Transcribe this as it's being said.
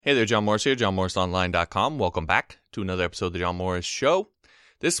Hey there, John Morris here, johnmorrisonline.com. Welcome back to another episode of The John Morris Show.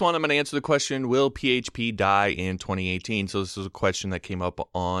 This one, I'm going to answer the question, will PHP die in 2018? So this is a question that came up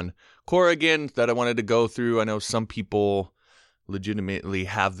on Quora again that I wanted to go through. I know some people legitimately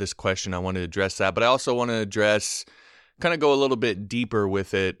have this question. I want to address that, but I also want to kind of go a little bit deeper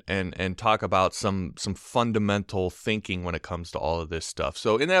with it and talk about some fundamental thinking when it comes to all of this stuff.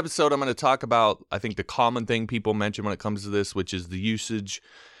 So in the episode, I'm going to talk about, I think, the common thing people mention when it comes to this, which is the usage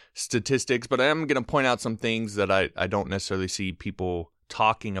statistics, but I am going to point out some things that I don't necessarily see people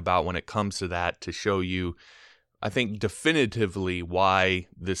talking about when it comes to that to show you, I think, definitively why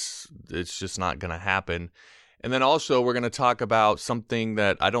it's just not going to happen. And then also we're going to talk about something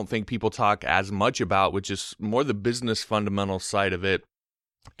that I don't think people talk as much about, which is more the business fundamental side of it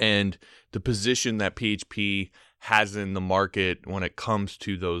and the position that PHP has in the market when it comes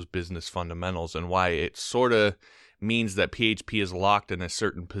to those business fundamentals and why it sort of means that PHP is locked in a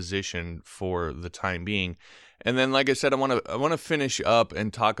certain position for the time being. And then, like I said, I want to finish up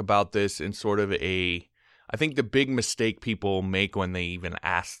and talk about this in sort of I think the big mistake people make when they even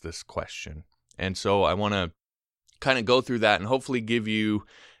ask this question. And so I want to kind of go through that and hopefully give you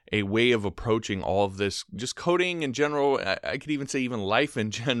a way of approaching all of this, just coding in general. I could even say even life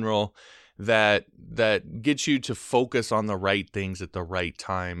in general, that gets you to focus on the right things at the right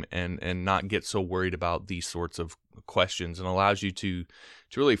time and not get so worried about these sorts of questions, and allows you to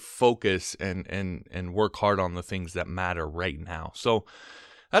really focus and work hard on the things that matter right now. So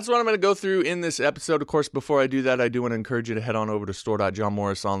that's what I'm going to go through in this episode. Of course, before I do that, I do want to encourage you to head on over to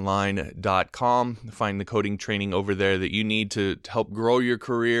store.johnmorrisonline.com, find the coding training over there that you need to help grow your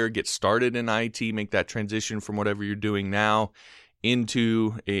career, get started in IT, make that transition from whatever you're doing now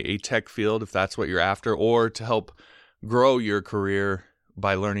into a tech field, if that's what you're after, or to help grow your career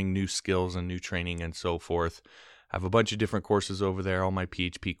by learning new skills and new training and so forth. I have a bunch of different courses over there, all my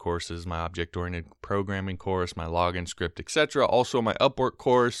PHP courses, my object-oriented programming course, my login script, etc. Also my Upwork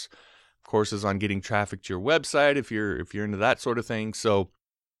course, courses on getting traffic to your website if you're into that sort of thing. So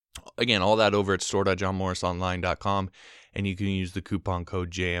again, all that over at store.johnmorrisonline.com, and you can use the coupon code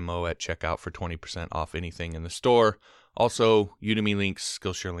JMO at checkout for 20% off anything in the store. Also, Udemy links,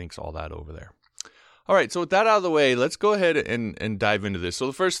 Skillshare links, all that over there. All right, so with that out of the way, let's go ahead and dive into this. So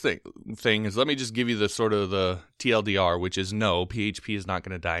the first thing is, let me just give you the sort of the TLDR, which is no, PHP is not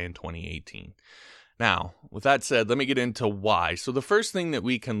going to die in 2018. Now, with that said, let me get into why. So the first thing that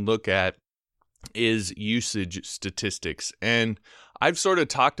we can look at is usage statistics. And I've sort of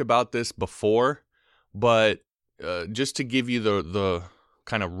talked about this before, but just to give you the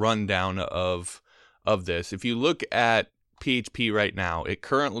kind of rundown of this, if you look at PHP right now, it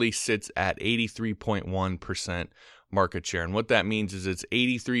currently sits at 83.1% market share. And what that means is it's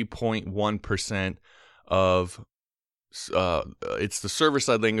 83.1% of, it's the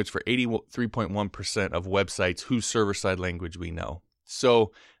server-side language for 83.1% of websites whose server-side language we know.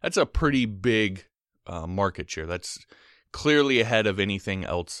 So that's a pretty big market share. That's clearly ahead of anything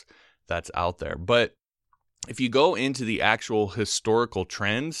else that's out there. But if you go into the actual historical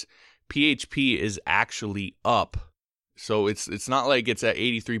trends, PHP is actually up. So it's not like it's at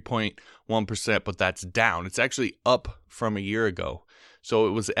 83.1%, but that's down. It's actually up from a year ago. So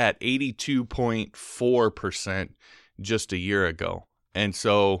it was at 82.4% just a year ago. And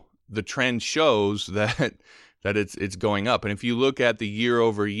so the trend shows that it's going up. And if you look at the year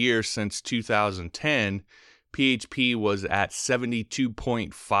over year since 2010, PHP was at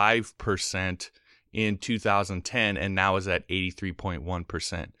 72.5% in 2010 and now is at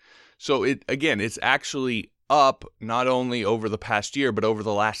 83.1%. So it's actually up not only over the past year, but over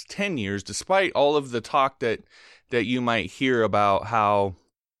the last 10 years, despite all of the talk that you might hear about how,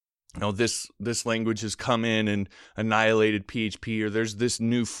 this language has come in and annihilated PHP, or there's this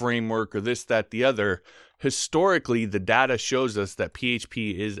new framework, or this, that, the other. Historically, the data shows us that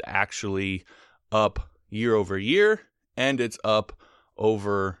PHP is actually up year over year, and it's up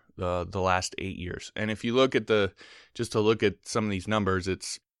over the last 8 years. And if you look at just to look at some of these numbers,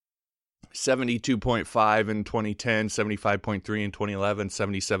 it's 72.5 in 2010, 75.3 in 2011,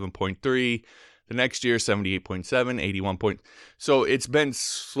 77.3 the next year, 78.7, 81. So it's been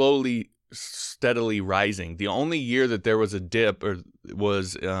steadily rising. The only year that there was a dip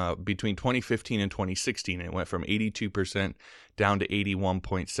was between 2015 and 2016. It went from 82% down to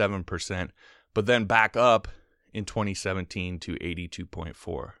 81.7%, but then back up in 2017 to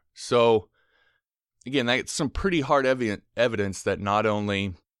 82.4. So again, that's some pretty hard evidence that not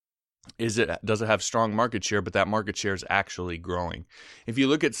only does it have strong market share, but that market share is actually growing. If you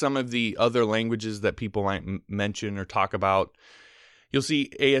look at some of the other languages that people might mention or talk about, You'll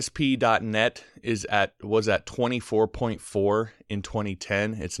see ASP.NET was at 24.4 in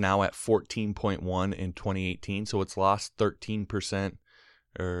 2010. It's now at 14.1 in 2018. So it's lost 13%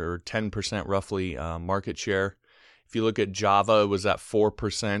 or 10% roughly market share. If you look at Java, it was at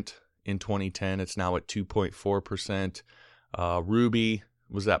 4% in 2010. It's now at 2.4%. Ruby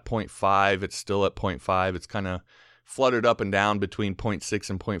was at 0.5. It's still at 0.5. It's kind of fluttered up and down between 0.6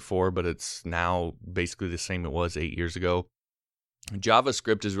 and 0.4, but it's now basically the same it was 8 years ago.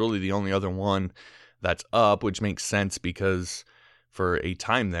 JavaScript is really the only other one that's up, which makes sense because for a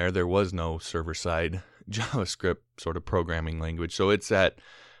time there was no server-side JavaScript sort of programming language. So it's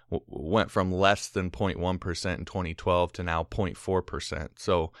went from less than 0.1% in 2012 to now 0.4%.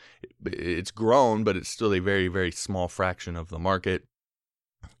 So it's grown, but it's still a very, very small fraction of the market.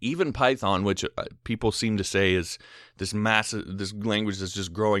 Even Python, which people seem to say is this language that's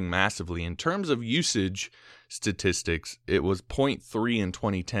just growing massively. In terms of usage statistics, it was 0.3 in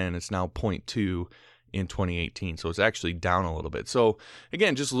 2010. It's now 0.2 in 2018. So it's actually down a little bit. So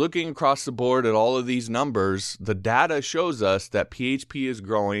again, just looking across the board at all of these numbers, the data shows us that PHP is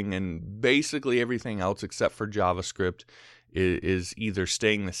growing, and basically everything else except for JavaScript is either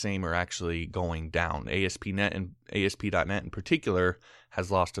staying the same or actually going down. ASP.NET in particular has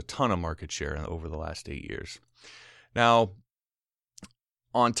lost a ton of market share over the last 8 years. Now,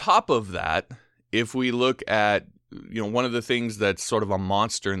 on top of that, if we look at, one of the things that's sort of a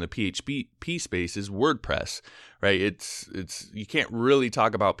monster in the PHP space is WordPress, right? It's you can't really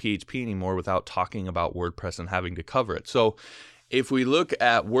talk about PHP anymore without talking about WordPress and having to cover it. So if we look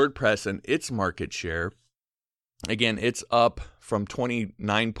at WordPress and its market share, again, it's up from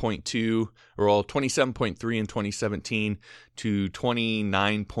 29.2 or 27.3 in 2017 to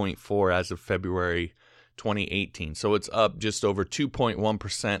 29.4 as of February 2018. So it's up just over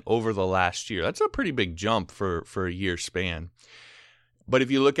 2.1% over the last year. That's a pretty big jump for a year span. But if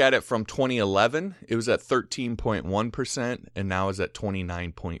you look at it from 2011, it was at 13.1% and now is at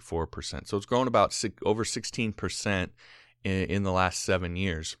 29.4%. So it's grown about over 16% in the last 7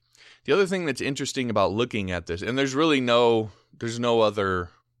 years. The other thing that's interesting about looking at this, and there's no other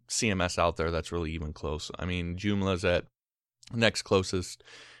CMS out there that's really even close. I mean, Joomla's at next closest,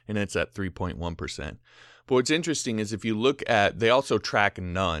 and it's at 3.1%. But what's interesting is if you look at, they also track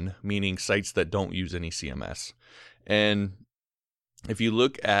none, meaning sites that don't use any CMS. And if you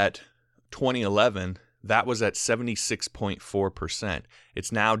look at 2011, that was at 76.4%.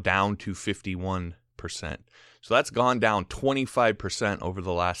 It's now down to 51%. So that's gone down 25% over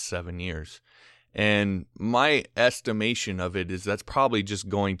the last 7 years. And my estimation of it is that's probably just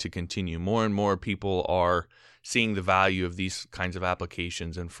going to continue. More and more people are seeing the value of these kinds of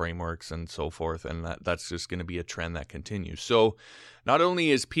applications and frameworks and so forth, and that's just going to be a trend that continues. So not only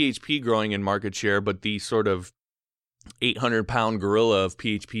is PHP growing in market share, but the sort of 800-pound gorilla of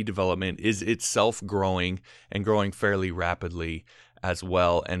PHP development is itself growing and growing fairly rapidly as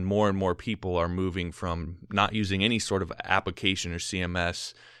well, and more people are moving from not using any sort of application or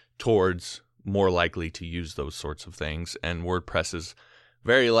CMS towards more likely to use those sorts of things, and WordPress is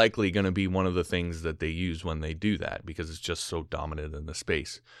very likely going to be one of the things that they use when they do that because it's just so dominant in the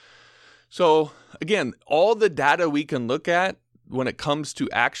space. So again, all the data we can look at when it comes to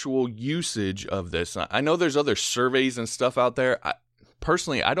actual usage of this, I know there's other surveys and stuff out there.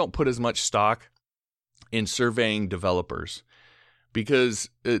 Personally, I don't put as much stock in surveying developers, because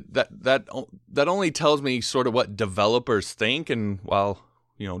that only tells me sort of what developers think. And while,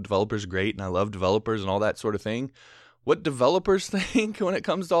 developers are great and I love developers and all that sort of thing, what developers think when it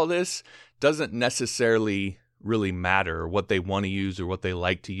comes to all this doesn't necessarily really matter, or what they want to use or what they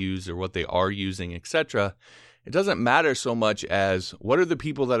like to use or what they are using, etc. It doesn't matter so much as what are the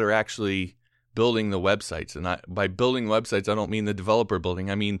people that are actually building the websites. And by building websites, I don't mean the developer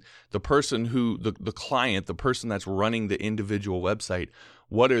building. I mean the person the client, the person that's running the individual website.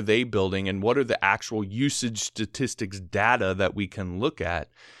 What are they building, and what are the actual usage statistics data that we can look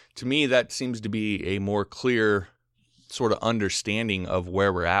at? To me, that seems to be a more clear sort of understanding of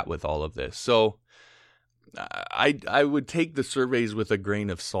where we're at with all of this. So I would take the surveys with a grain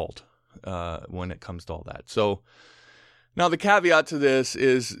of salt when it comes to all that. So now the caveat to this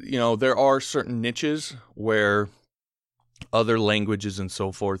is, there are certain niches where other languages and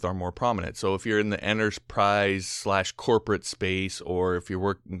so forth are more prominent. So if you're in the enterprise/corporate space, or if you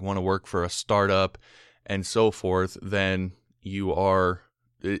want to work for a startup and so forth, then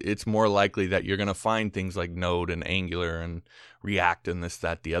it's more likely that you're going to find things like Node and Angular and React and this,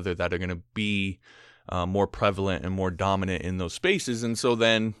 that, the other that are going to be more prevalent and more dominant in those spaces. And so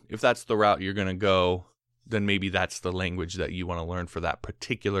then if that's the route you're going to go, then maybe that's the language that you want to learn for that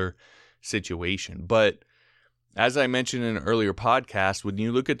particular situation. But as I mentioned in an earlier podcast, when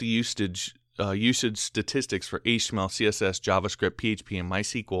you look at the usage statistics for HTML, CSS, JavaScript, PHP, and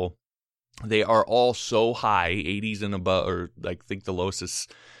MySQL, they are all so high, 80s and above, or I think the lowest is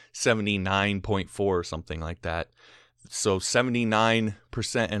 79.4 or something like that. So 79%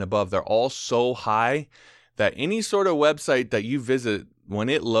 and above, they're all so high that any sort of website that you visit, when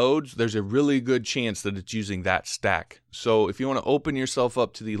it loads, there's a really good chance that it's using that stack. So if you want to open yourself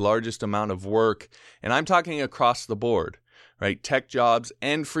up to the largest amount of work, and I'm talking across the board, right? Tech jobs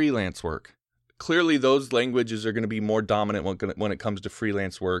and freelance work. Clearly, those languages are going to be more dominant when it comes to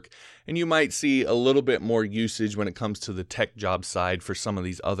freelance work. And you might see a little bit more usage when it comes to the tech job side for some of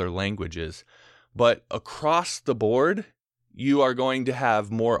these other languages. But across the board, you are going to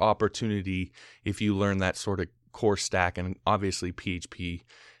have more opportunity if you learn that sort of core stack. And obviously, PHP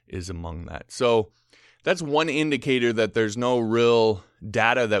is among that. So that's one indicator that there's no real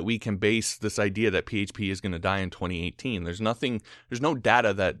data that we can base this idea that PHP is going to die in 2018. There's no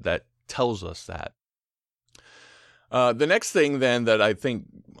data that tells us that. The next thing then that I think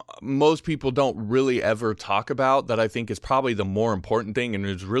most people don't really ever talk about, that I think is probably the more important thing and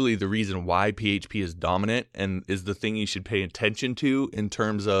is really the reason why PHP is dominant and is the thing you should pay attention to in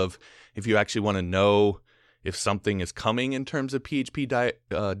terms of if you actually want to know if something is coming in terms of PHP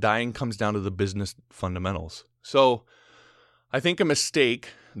dying, comes down to the business fundamentals. So I think a mistake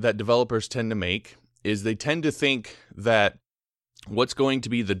that developers tend to make is they tend to think that what's going to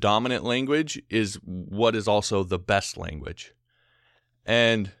be the dominant language is what is also the best language.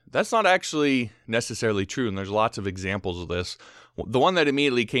 And that's not actually necessarily true, and there's lots of examples of this. The one that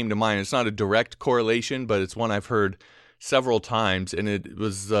immediately came to mind, it's not a direct correlation, but it's one I've heard several times, and it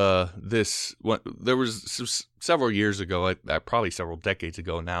was there was several years ago, probably several decades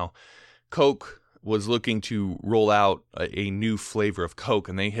ago now, Coke was looking to roll out a new flavor of Coke,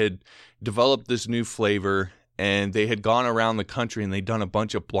 and they had developed this new flavor, and they had gone around the country and they'd done a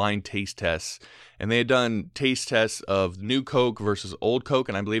bunch of blind taste tests. And they had done taste tests of new Coke versus old Coke.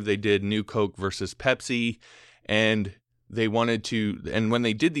 And I believe they did new Coke versus Pepsi. And when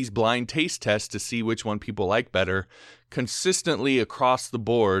they did these blind taste tests to see which one people like better, consistently across the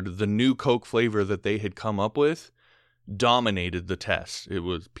board, the new Coke flavor that they had come up with dominated the test. It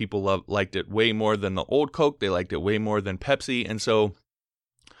was people liked it way more than the old Coke. They liked it way more than Pepsi. And so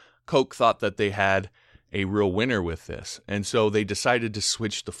Coke thought that they had a real winner with this. And so they decided to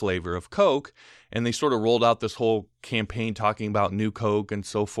switch the flavor of Coke, and they sort of rolled out this whole campaign talking about new Coke and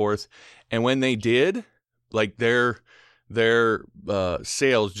so forth. And when they did, like their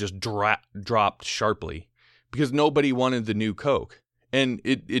sales just dropped sharply because nobody wanted the new Coke. And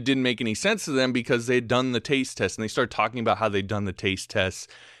it didn't make any sense to them because they'd done the taste test, and they started talking about how they'd done the taste tests,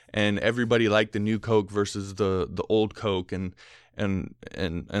 and everybody liked the new Coke versus the old Coke and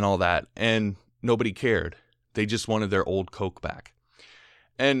all that. And nobody cared. They just wanted their old Coke back.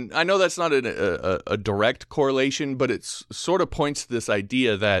 And I know that's not a direct correlation, but it sort of points to this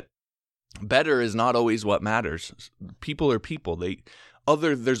idea that better is not always what matters. People are people.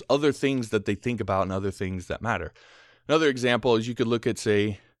 There's other things that they think about and other things that matter. Another example is you could look at,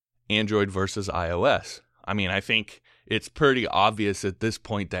 say, Android versus iOS. I mean, I think it's pretty obvious at this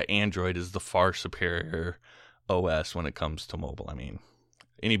point that Android is the far superior OS when it comes to mobile. I mean,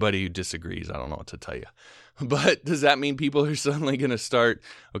 anybody who disagrees, I don't know what to tell you. But does that mean people are suddenly going to start?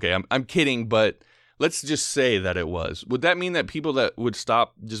 Okay, I'm kidding, but let's just say that it was. Would that mean that people that would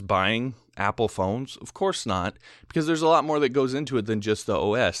stop just buying Apple phones? Of course not, because there's a lot more that goes into it than just the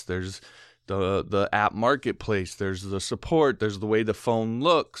OS. There's the app marketplace, there's the support, there's the way the phone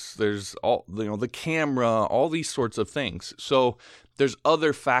looks, there's all the camera, all these sorts of things. So there's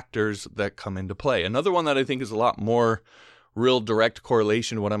other factors that come into play. Another one that I think is a lot more real direct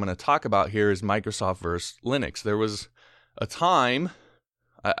correlation to what I'm going to talk about here is Microsoft versus Linux. There was a time,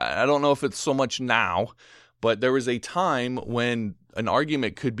 I don't know if it's so much now, but there was a time when an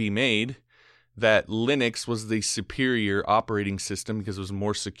argument could be made that Linux was the superior operating system because it was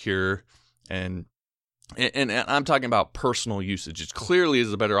more secure, and I'm talking about personal usage. It clearly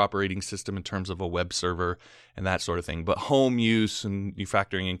is a better operating system in terms of a web server and that sort of thing. But home use and you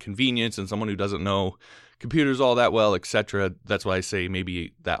factoring in convenience and someone who doesn't know computers all that well, etc. That's why I say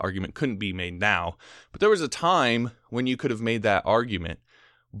maybe that argument couldn't be made now. But there was a time when you could have made that argument.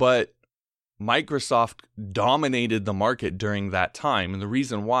 But Microsoft dominated the market during that time. And the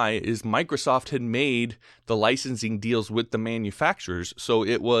reason why is Microsoft had made the licensing deals with the manufacturers. So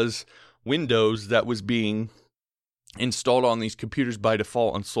it was Windows that was being installed on these computers by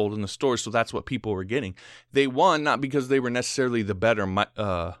default and sold in the stores. So that's what people were getting. They won not because they were necessarily the better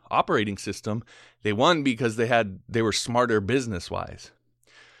operating system. They won because they were smarter business-wise.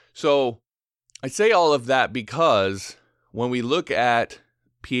 So I say all of that because when we look at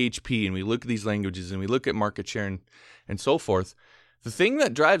PHP and we look at these languages and we look at market share and so forth, the thing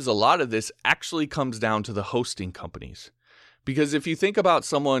that drives a lot of this actually comes down to the hosting companies. Because if you think about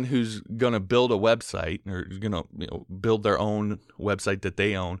someone who's going to build a website or going to build their own website that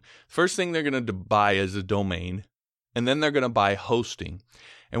they own, first thing they're going to buy is a domain, and then they're going to buy hosting.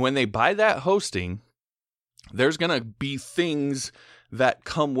 And when they buy that hosting, there's going to be things that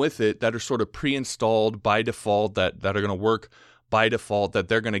come with it that are sort of pre-installed by default, that are going to work by default, that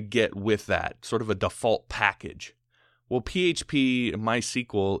they're going to get with that, sort of a default package. Well, PHP and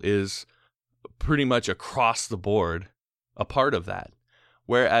MySQL is pretty much across the board a part of that,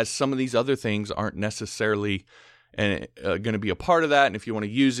 whereas some of these other things aren't necessarily going to be a part of that. And if you want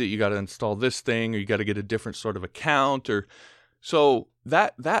to use it, you got to install this thing, or you got to get a different sort of account, or so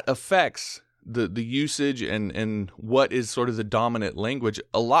that affects the usage and what is sort of the dominant language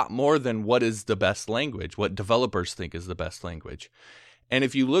a lot more than what is the best language, what developers think is the best language. And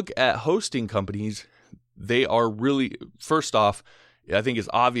if you look at hosting companies, they are really, first off, I think it's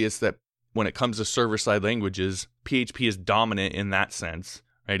obvious that when it comes to server-side languages, PHP is dominant in that sense,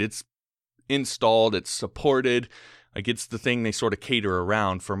 right? It's installed, it's supported, like it's the thing they sort of cater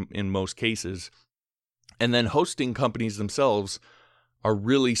around in most cases. And then hosting companies themselves are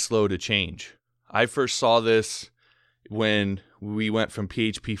really slow to change. I first saw this when we went from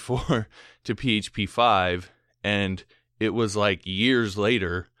PHP 4 to PHP 5, and it was like years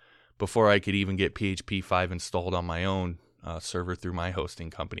later before I could even get PHP 5 installed on my own server through my hosting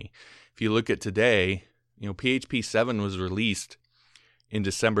company. If you look at today, PHP 7 was released in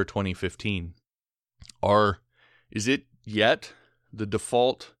December 2015. Is it yet the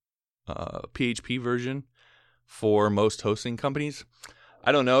default PHP version for most hosting companies?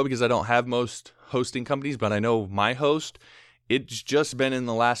 I don't know, because I don't have most hosting companies, but I know my host, it's just been in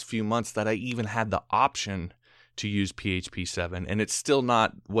the last few months that I even had the option to use PHP 7, and it's still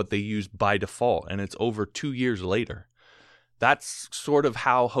not what they use by default, and it's over 2 years later. That's sort of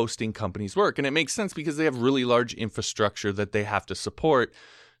how hosting companies work, and it makes sense because they have really large infrastructure that they have to support,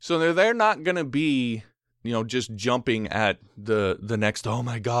 so they're not going to be just jumping at the next, oh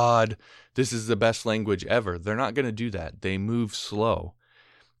my God, this is the best language ever. They're not going to do that. They move slow.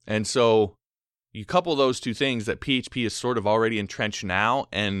 And so you couple those two things, that PHP is sort of already entrenched now,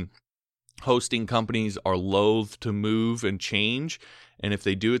 and hosting companies are loath to move and change. And if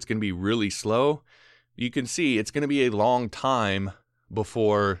they do, it's going to be really slow. You can see it's going to be a long time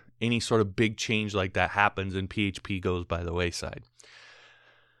before any sort of big change like that happens and PHP goes by the wayside.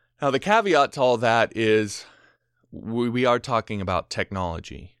 Now, the caveat to all that is we are talking about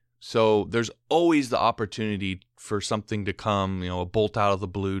technology. So there's always the opportunity for something to come, a bolt out of the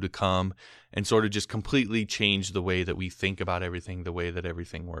blue to come and sort of just completely change the way that we think about everything, the way that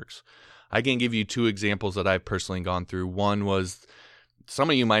everything works. I can give you two examples that I've personally gone through. One was, some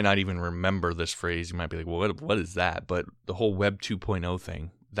of you might not even remember this phrase. You might be like, well, what is that? But the whole Web 2.0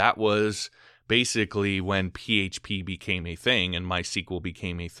 thing, that was basically when PHP became a thing and MySQL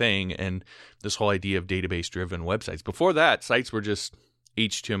became a thing, and this whole idea of database-driven websites. Before that, sites were just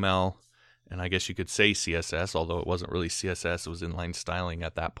HTML, and I guess you could say CSS, although it wasn't really CSS, it was inline styling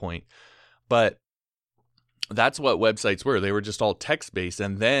at that point. But that's what websites were. They were just all text-based,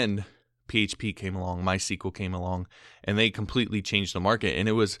 and then PHP came along, MySQL came along, and they completely changed the market. And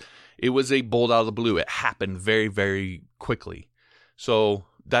it was a bolt out of the blue. It happened very, very quickly. So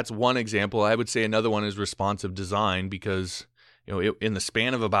that's one example. I would say another one is responsive design, because in the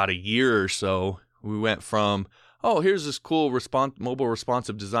span of about a year or so, we went from, oh, here's this cool mobile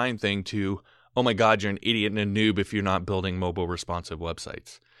responsive design thing, to, oh my God, you're an idiot and a noob if you're not building mobile responsive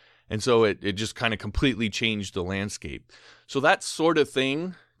websites. And so it just kind of completely changed the landscape. So that sort of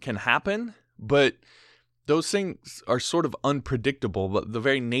thing can happen, but those things are sort of unpredictable. But the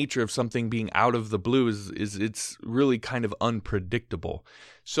very nature of something being out of the blue is it's really kind of unpredictable.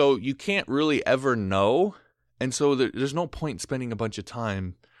 So you can't really ever know. And so there's no point spending a bunch of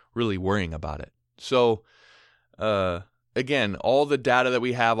time really worrying about it. So again, all the data that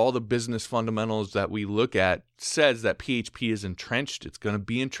we have, all the business fundamentals that we look at says that PHP is entrenched. It's going to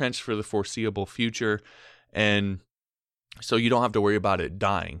be entrenched for the foreseeable future. And so you don't have to worry about it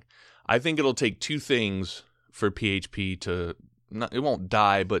dying. I think it'll take two things for PHP to, it won't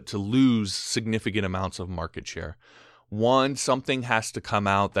die, but to lose significant amounts of market share. One, something has to come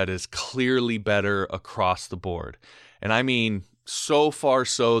out that is clearly better across the board. And I mean, so far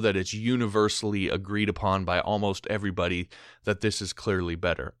so that it's universally agreed upon by almost everybody that this is clearly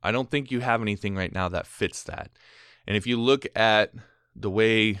better. I don't think you have anything right now that fits that. And if you look at the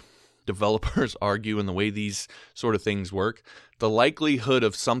way developers argue and the way these sort of things work, the likelihood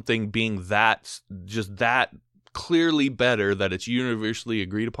of something being that clearly better that it's universally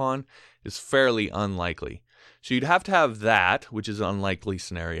agreed upon is fairly unlikely. So you'd have to have that, which is an unlikely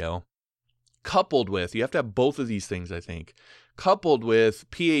scenario, coupled with, you have to have both of these things, I think, coupled with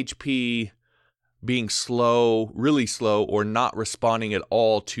PHP being slow, really slow, or not responding at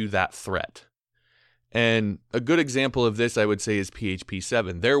all to that threat. And a good example of this, I would say, is PHP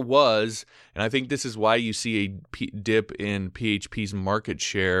 7. There was, and I think this is why you see a dip in PHP's market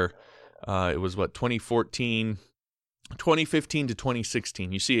share. It was 2015 to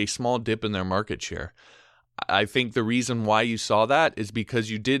 2016. You see a small dip in their market share. I think the reason why you saw that is because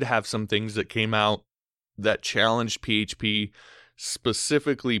you did have some things that came out that challenged PHP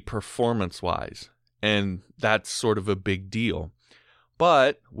specifically performance-wise, and that's sort of a big deal.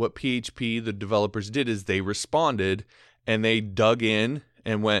 But what PHP, the developers, did is they responded and they dug in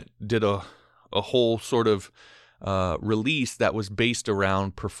and did a whole sort of release that was based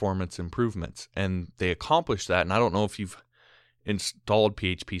around performance improvements. And they accomplished that. And I don't know if you've installed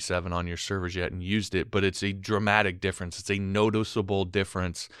PHP 7 on your servers yet and used it, but it's a dramatic difference. It's a noticeable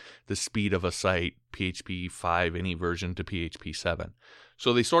difference, the speed of a site, PHP 5, any version, to PHP 7.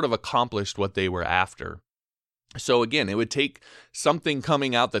 So they sort of accomplished what they were after. So again, it would take something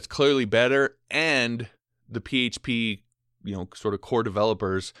coming out that's clearly better and the PHP, sort of core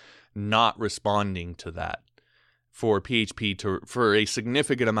developers not responding to that for PHP for a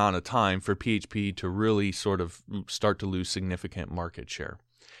significant amount of time for PHP to really sort of start to lose significant market share.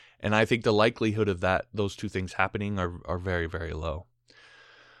 And I think the likelihood of those two things happening are very, very low.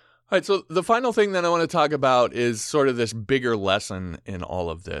 All right, so the final thing that I want to talk about is sort of this bigger lesson in all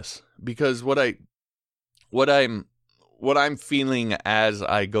of this, because what I'm feeling as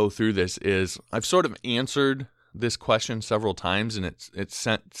I go through this is I've sort of answered this question several times, and it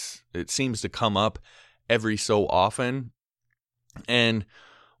seems to come up every so often. And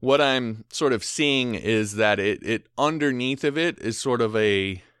what I'm sort of seeing is that it underneath of it is sort of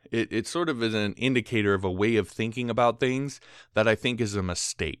it sort of is an indicator of a way of thinking about things that I think is a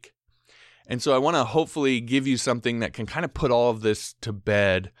mistake. And so I want to hopefully give you something that can kind of put all of this to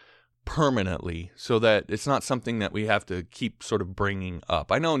bed permanently so that it's not something that we have to keep sort of bringing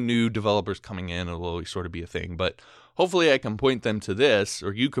up. I know new developers coming in, it'll always sort of be a thing, but hopefully I can point them to this,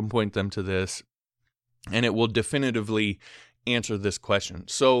 or you can point them to this, and it will definitively answer this question.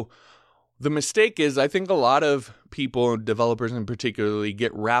 So the mistake is, I think a lot of people, developers in particularly,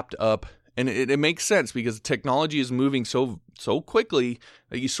 get wrapped up, and it makes sense because technology is moving so quickly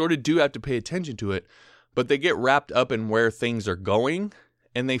that you sort of do have to pay attention to it, but they get wrapped up in where things are going,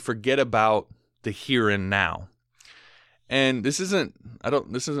 and they forget about the here and now. And this isn't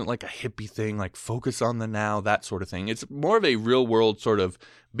like a hippie thing, like focus on the now, that sort of thing. It's more of a real world sort of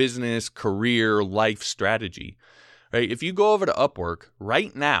business, career, life strategy, right? If you go over to Upwork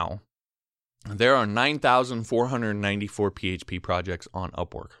right now, there are 9,494 PHP projects on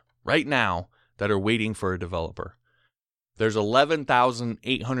Upwork right now that are waiting for a developer. There's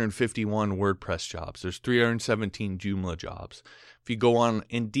 11,851 WordPress jobs. There's 317 Joomla jobs. If you go on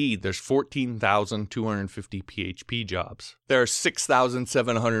Indeed, there's 14,250 PHP jobs. There are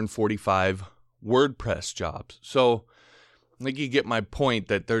 6,745 WordPress jobs. So I think you get my point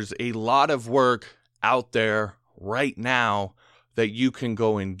that there's a lot of work out there right now that you can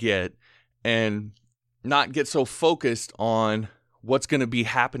go and get, and not get so focused on what's going to be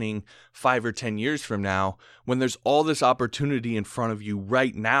happening 5 or 10 years from now when there's all this opportunity in front of you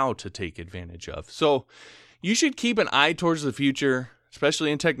right now to take advantage of. So you should keep an eye towards the future,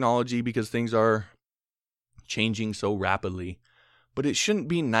 especially in technology, because things are changing so rapidly. But it shouldn't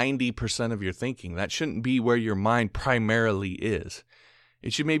be 90% of your thinking. That shouldn't be where your mind primarily is.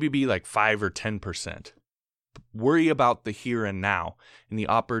 It should maybe be like 5 or 10%. Worry about the here and now and the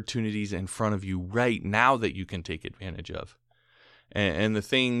opportunities in front of you right now that you can take advantage of. And the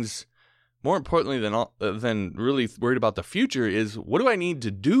things, more importantly than really worried about the future, is what do I need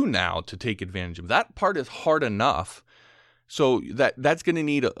to do now to take advantage of? That part is hard enough. So that's going to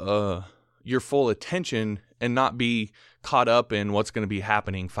need your full attention and not be caught up in what's going to be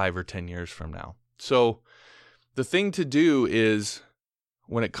happening 5 or 10 years from now. So the thing to do is,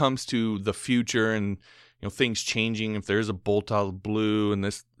 when it comes to the future and things changing, if there's a bolt out of blue and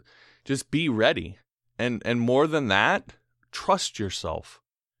this, just be ready. And more than that, trust yourself.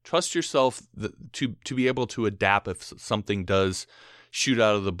 Trust yourself to be able to adapt if something does shoot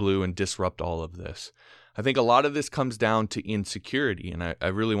out of the blue and disrupt all of this. I think a lot of this comes down to insecurity, and I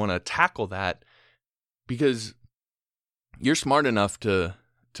really want to tackle that, because you're smart enough to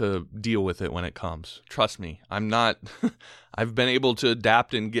to deal with it when it comes. Trust me, I'm not. I've been able to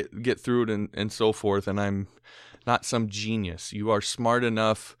adapt and get through it and so forth, and I'm not some genius. You are smart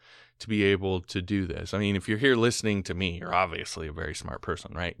enough to be able to do this. I mean, if you're here listening to me, you're obviously a very smart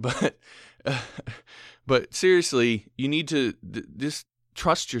person, right? But seriously, you need to just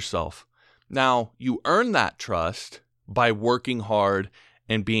trust yourself. Now, you earn that trust by working hard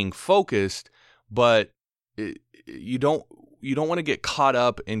and being focused, but you don't want to get caught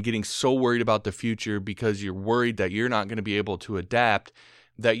up in getting so worried about the future because you're worried that you're not going to be able to adapt,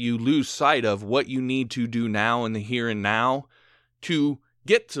 that you lose sight of what you need to do now in the here and now to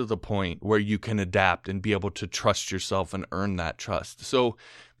get to the point where you can adapt and be able to trust yourself and earn that trust. So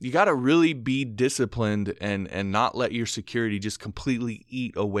you got to really be disciplined and not let your security just completely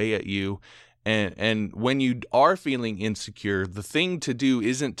eat away at you. And when you are feeling insecure, the thing to do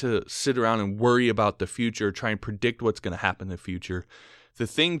isn't to sit around and worry about the future, try and predict what's going to happen in the future. The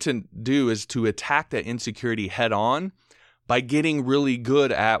thing to do is to attack that insecurity head on by getting really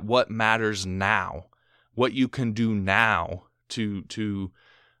good at what matters now, what you can do now to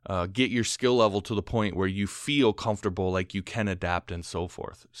get your skill level to the point where you feel comfortable, like you can adapt and so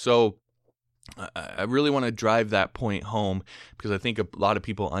forth. So I really want to drive that point home because I think a lot of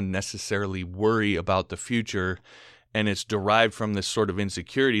people unnecessarily worry about the future, and it's derived from this sort of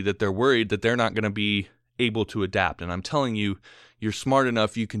insecurity that they're worried that they're not going to be able to adapt. And I'm telling you, you're smart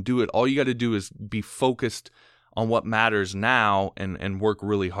enough, you can do it. All you got to do is be focused on what matters now and work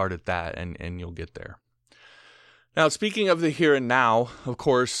really hard at that, and you'll get there. Now, speaking of the here and now, of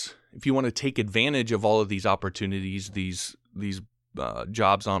course, if you want to take advantage of all of these opportunities, these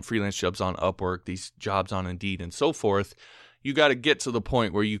jobs on freelance jobs on Upwork, these jobs on Indeed and so forth, you got to get to the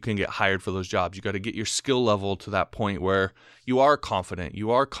point where you can get hired for those jobs. You got to get your skill level to that point where you are confident, you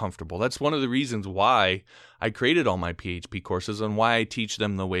are comfortable. That's one of the reasons why I created all my PHP courses and why I teach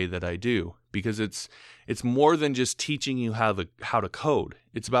them the way that I do, because it's more than just teaching you how to code.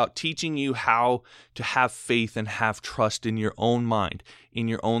 It's about teaching you how to have faith and have trust in your own mind, in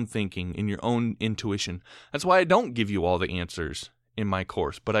your own thinking, in your own intuition. That's why I don't give you all the answers in my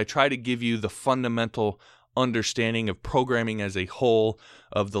course, but I try to give you the fundamental understanding of programming as a whole,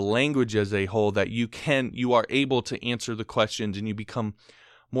 of the language as a whole, that you are able to answer the questions and you become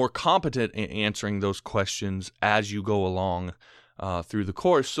more competent in answering those questions as you go along through the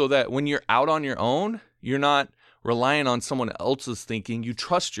course, so that when you're out on your own, you're not relying on someone else's thinking. You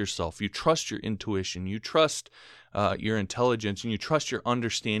trust yourself, you trust your intuition, you trust your intelligence, and you trust your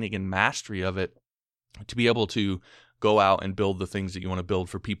understanding and mastery of it to be able to go out and build the things that you want to build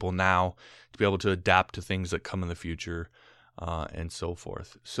for people now, to be able to adapt to things that come in the future, and so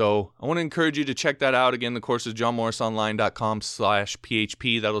forth. So I want to encourage you to check that out. Again, the course is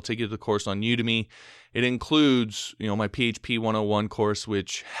johnmorrisonline.com/PHP. That'll take you to the course on Udemy. It includes, my PHP 101 course,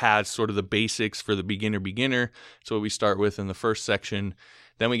 which has sort of the basics for the beginner. So what we start with in the first section.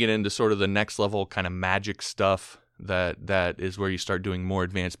 Then we get into sort of the next level kind of magic stuff that is where you start doing more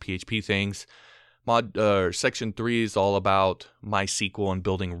advanced PHP things. Section 3 is all about MySQL and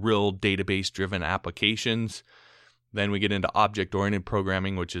building real database-driven applications. Then we get into object-oriented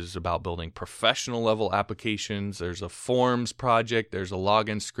programming, which is about building professional-level applications. There's a forms project, there's a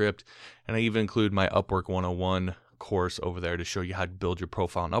login script, and I even include my Upwork 101 course over there to show you how to build your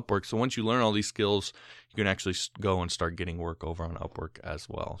profile on Upwork. So once you learn all these skills, you can actually go and start getting work over on Upwork as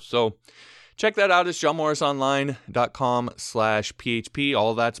well. So check that out. It's johnmorrisonline.com/PHP.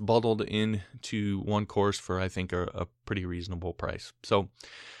 All that's bundled into one course for, I think, a pretty reasonable price. So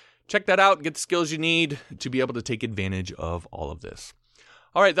check that out. Get the skills you need to be able to take advantage of all of this.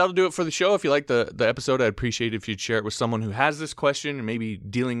 All right, that'll do it for the show. If you like the episode, I'd appreciate it if you'd share it with someone who has this question or maybe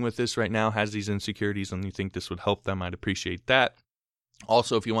dealing with this right now, has these insecurities, and you think this would help them. I'd appreciate that.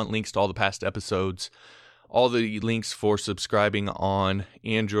 Also, if you want links to all the past episodes, all the links for subscribing on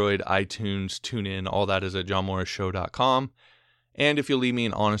Android, iTunes, TuneIn, all that is at johnmorrisshow.com. And if you'll leave me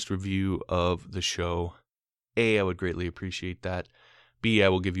an honest review of the show, A, I would greatly appreciate that. B, I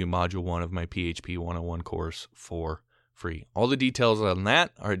will give you Module 1 of my PHP 101 course for free. All the details on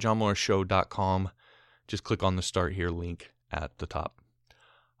that are at johnmorrisshow.com. Just click on the Start Here link at the top.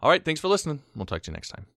 All right, thanks for listening. We'll talk to you next time.